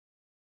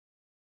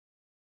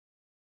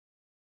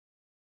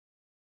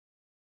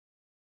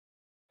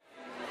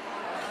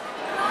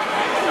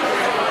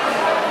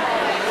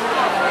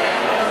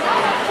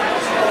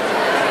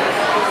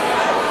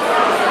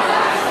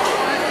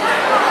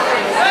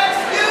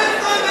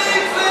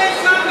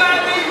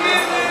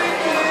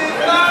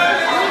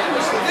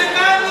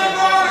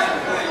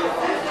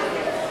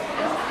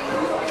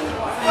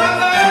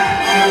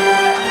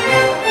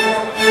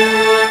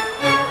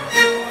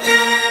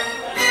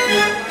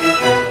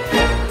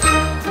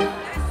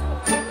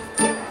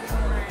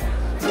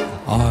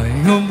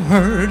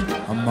heard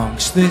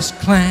amongst this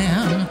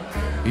clan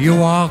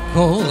you are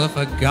called a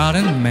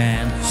forgotten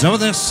man. So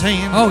they're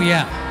saying. Oh,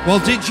 yeah. Well,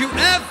 did you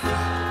ever?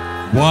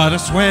 What a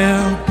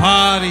swell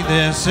party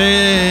this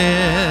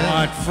is.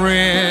 What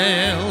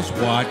frills,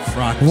 what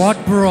frocks,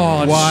 What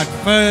broads, what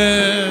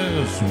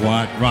furs,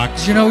 what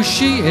rocks. You know,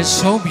 she is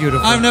so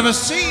beautiful. I've never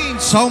seen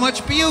so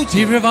much beauty.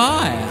 Neither have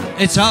I.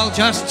 It's all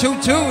just too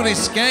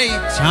risque,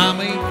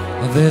 Tommy.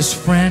 This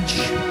French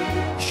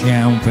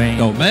champagne,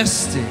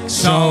 Domestic,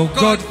 so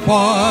good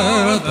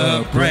for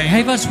the brain.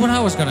 Hey, that's what I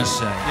was gonna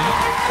say.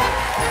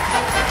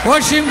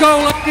 Watch him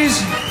go,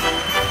 ladies.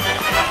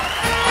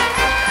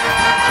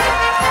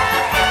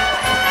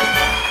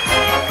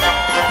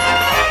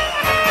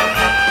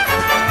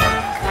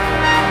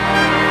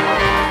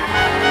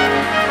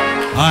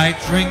 I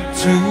drink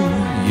to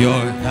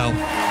your health.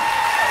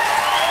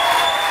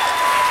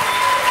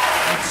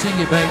 Let's sing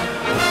it, babe.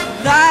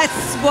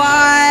 That's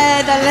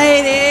why the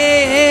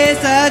lady is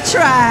a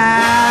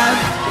trap.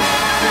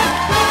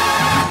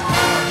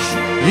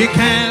 You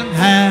can't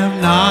have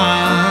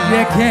none.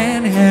 You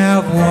can't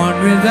have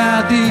one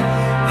without the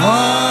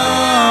other.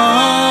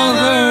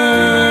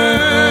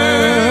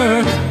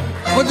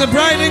 Would the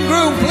bride and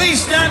groom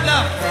please stand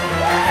up?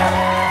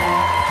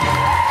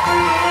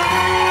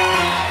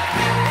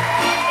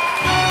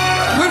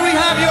 Could we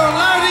have your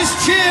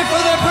loudest cheer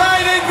for the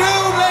bride and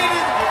groom,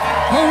 ladies?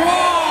 Hurrah!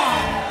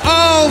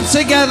 All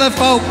together,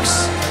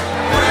 folks.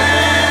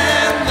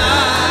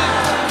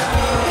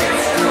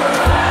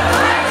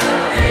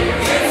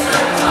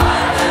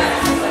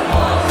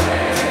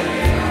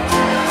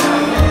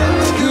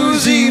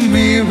 Excuse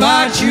me,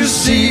 what you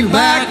see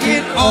back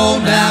in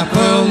old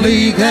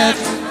Napoli, that's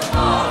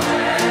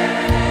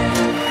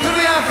could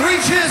we have 3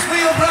 cheers for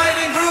your bride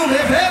and groom?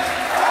 Hip hip!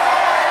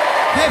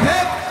 Hip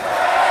hip!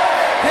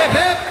 Hip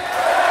hip!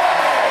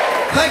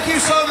 Thank you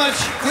so much.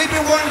 We've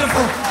been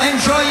wonderful.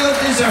 Enjoy your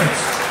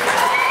desserts.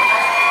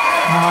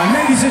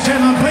 Ladies and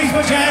gentlemen, please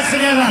put your hands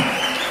together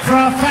for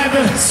our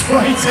fabulous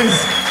waiters,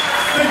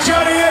 for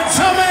Johnny and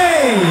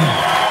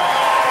Tommy!